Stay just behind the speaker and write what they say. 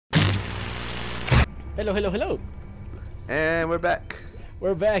Hello, hello, hello. And we're back.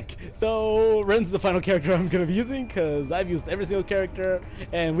 We're back. So Ren's the final character I'm gonna be using because I've used every single character,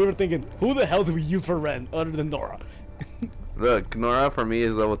 and we were thinking, who the hell do we use for Ren other than Nora? Look, Nora for me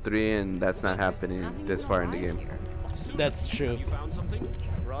is level 3, and that's not happening this far in the game. That's true. You found something?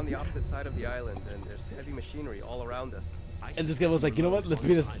 We're on the opposite side of the island, and there's heavy machinery all around us. And this guy was like, you know what? Let's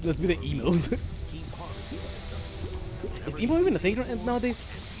be the emos. Is emo even a thing nowadays?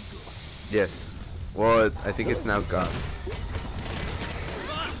 Yes. Well, I think it's now gone.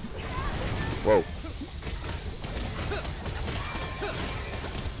 Whoa.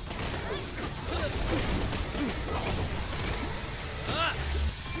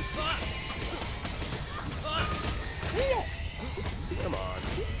 Come on,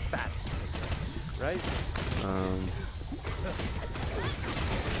 bats, right?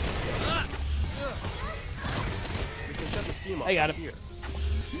 We can shut the steam off. I got him. Here.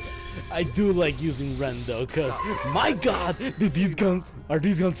 I do like using Ren though, cause my god, dude, these guns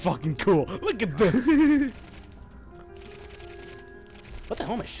fucking cool. Look at this. What the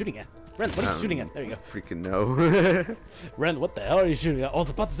hell am I shooting at? Ren, what are you shooting at? There you go. Freaking no. Ren, what the hell are you shooting at? I was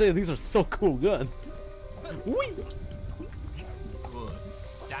about to say these are so cool guns. Whee! Good.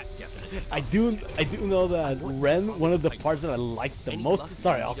 That definitely. I do know that Ren, one of the parts that I like the most.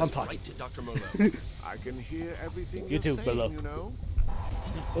 Sorry, I'm talking. Right to Dr. Moreau. I can hear everything You you're too, saying, Bello. you know.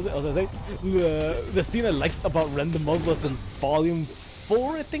 What was I saying? The scene I liked about Ren the most was in Volume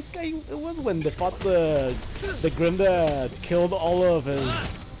 4, I think it was, when they fought the Grimm that killed all the village.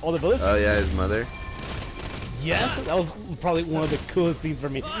 Oh yeah, his mother. Yes, that was probably one of the coolest scenes for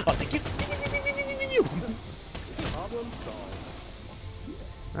me. Oh, thank you. Problem solved.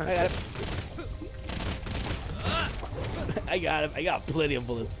 I got him. I got plenty of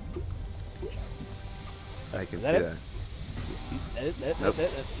bullets. I can see that it? that.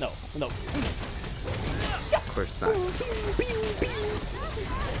 Nope. No. Of course not.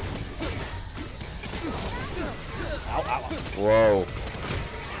 Ow, ow. Whoa.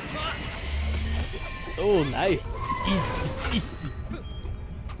 Oh, nice. Easy.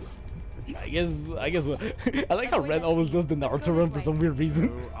 I guess I like how Ren always does the Naruto run for some weird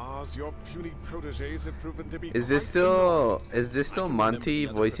reason. Your puny proteges have proven to be Is this still Monty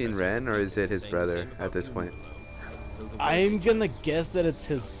voicing Ren, or is it his brother at this point? I'm gonna guess that it's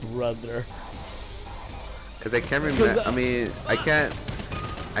his brother. Cause I can't remember. I mean, I can't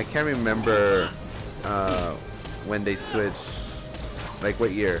remember when they switched, like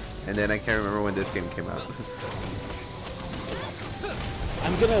what year, and then I can't remember when this game came out.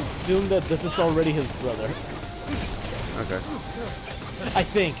 I'm gonna assume that this is already his brother. Okay. I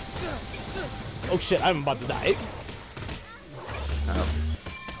think. Oh shit! I'm about to die. Oh.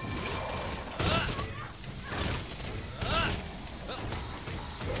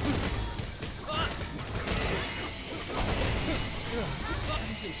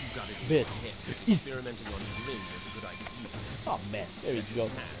 Bitch. Experimenting on Grimm is a good idea. Oh man, there you go.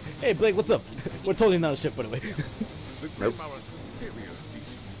 Hey Blake, what's up? We're totally not a ship, by the way. the Nope. Grimm are a superior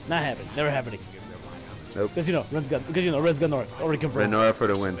species. Not happening. Never happening. Nope. Because Ren's got Nora already confirmed. Renora for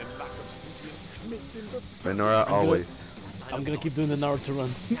the win. Renora always. I'm gonna keep doing the Naruto run.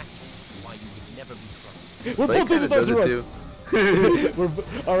 Why you would never be trusted. We're Blake both doing the kinda does Naruto it run. too.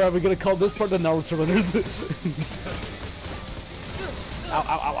 Alright, we're gonna call this part the Naruto runners. Ow,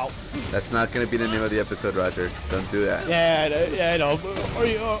 ow, ow, ow. That's not gonna be the name of the episode, Roger. Don't do that. Yeah, I know. Or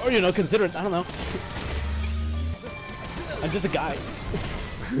you know, consider it. I don't know. I'm just a guy.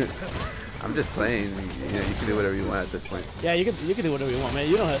 I'm just playing. You know, you can do whatever you want at this point. Yeah, you can do whatever you want, man.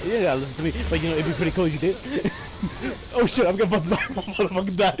 You don't gotta listen to me. But you know, it'd be pretty cool if you did. Oh shit, I'm gonna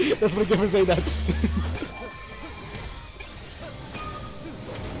fucking die. That's what I get for saying that.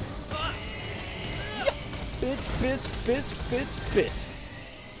 Bitch.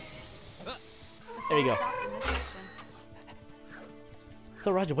 There you go.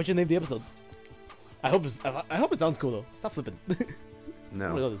 So Roger, what'd you name the episode? I hope it sounds cool though. Stop flipping. I'm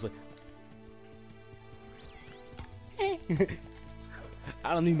gonna go No. this way.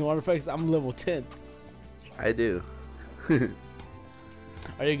 I don't need no artifacts. I'm level 10. I do. Are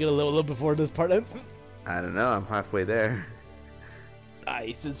you gonna level up before this part ends? I don't know. I'm halfway there.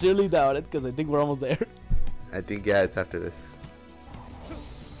 I sincerely doubt it because I think we're almost there. I think yeah, it's after this.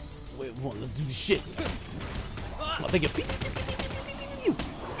 Wait, one, let's do the shit. I'll take it.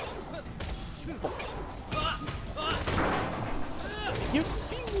 You.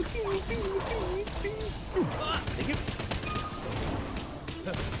 Thank you.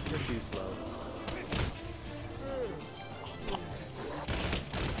 You're too slow.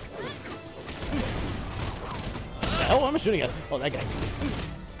 The hell am I shooting at? Oh, that guy.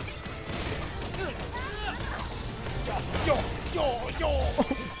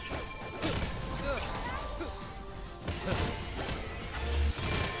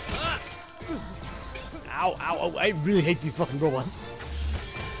 Oh, I really hate these fucking robots.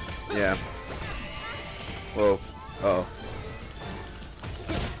 Yeah. Whoa. Uh oh.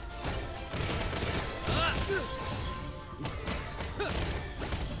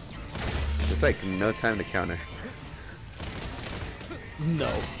 It's like no time to counter.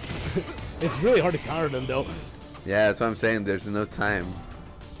 No. It's really hard to counter them though. Yeah, that's what I'm saying. There's no time.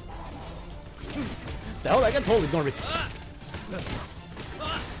 The hell, I got totally gonna be.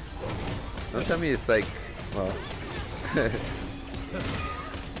 Don't tell me it's like, well.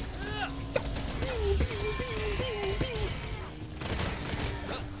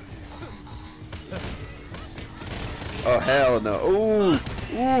 Oh hell no! Ooh,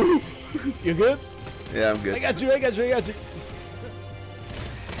 ooh. You good? Yeah, I'm good. I got you. I got you. I got you.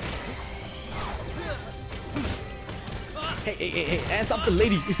 Hey, hands up the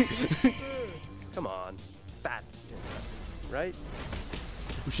lady. Come on. That's impressive, right?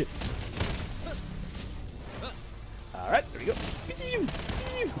 Oh shit. Alright, there we go.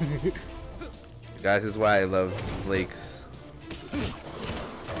 Guys, this is why I love lakes.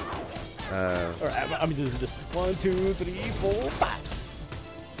 Alright, I'm just this. 1, 2, 3, 4, 5.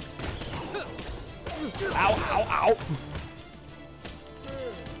 Ow, ow, ow.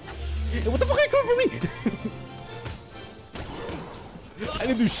 Hey, what the fuck are you coming for me? I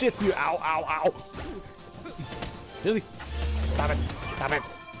didn't do shit to you. Ow, ow, ow. Seriously? Stop it. Stop it.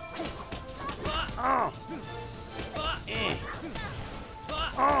 Oh. Eh.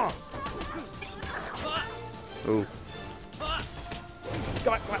 Oh. Ooh.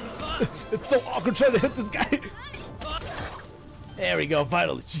 Come on, come on. It's so awkward trying to hit this guy. There we go,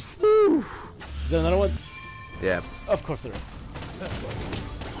 finally. Jeez. Is there another one? Yeah. Of course there is.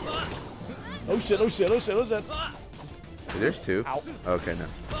 Oh shit, oh shit, oh shit, oh shit. There's two. Ow. Okay, no.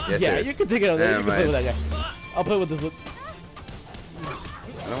 Yes, Yeah, there is. you can take it out there. You Never can play with mind. that guy. I'll play with this one.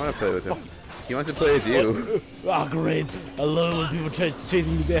 I don't want to play with him. He wants to play with you. Oh, great. I love when people try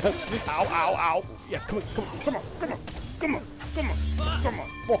chasing me down. Ow, ow, ow. Yeah, come on, come on, come on, come on, come on, come on, come on.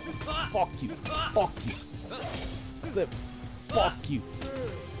 Fuck you, fuck you. Slip. Fuck you.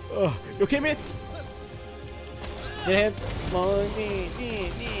 You okay, man? Get ahead.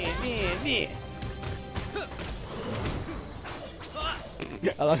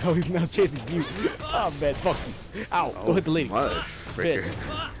 I like how he's now chasing you. Oh, man, fuck you. Ow, go hit the lady. Mother fricker.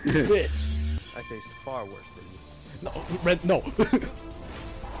 Bitch. Bitch. I faced far worse than you. No, Red, no.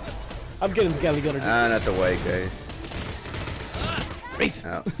 I'm getting the galley gunner. Ah, not the white guys. Racist.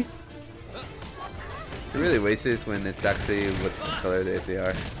 Ow. It really wastes this when it's actually what color they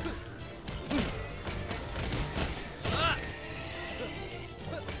are.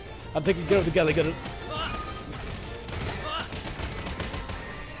 I'm taking care of the galley gunner.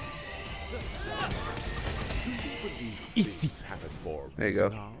 Easy. There you go.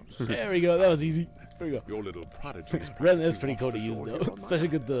 There we go. That was easy. There we go. Your little prodigies. Ren is pretty cool to use though, especially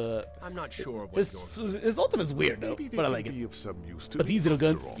with the. I'm not sure what His ultimate's weird though, Maybe they but I can like it. be of some use to But me these little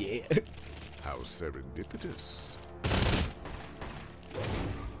guns, after all. yeah. How serendipitous.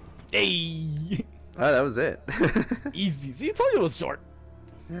 Hey, Oh, that was it. easy. See, I told you it was short.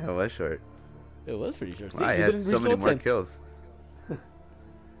 Yeah, it was short. It was pretty short. See, Wow, I you had didn't so reach many level more 10. kills.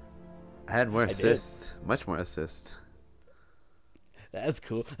 I had more did. assists. Much more assists. That's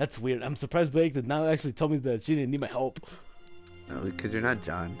cool. That's weird. I'm surprised Blake did not actually tell me that she didn't need my help. No, because you're not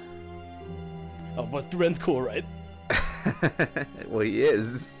John. Oh, but Ren's cool, right? Well, he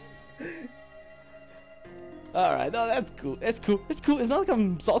is. Alright, no, that's cool. That's cool. It's cool. It's not like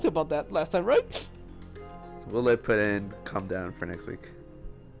I'm salty about that last time, right? We'll let put in calm down for next week.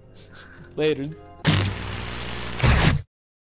 Later.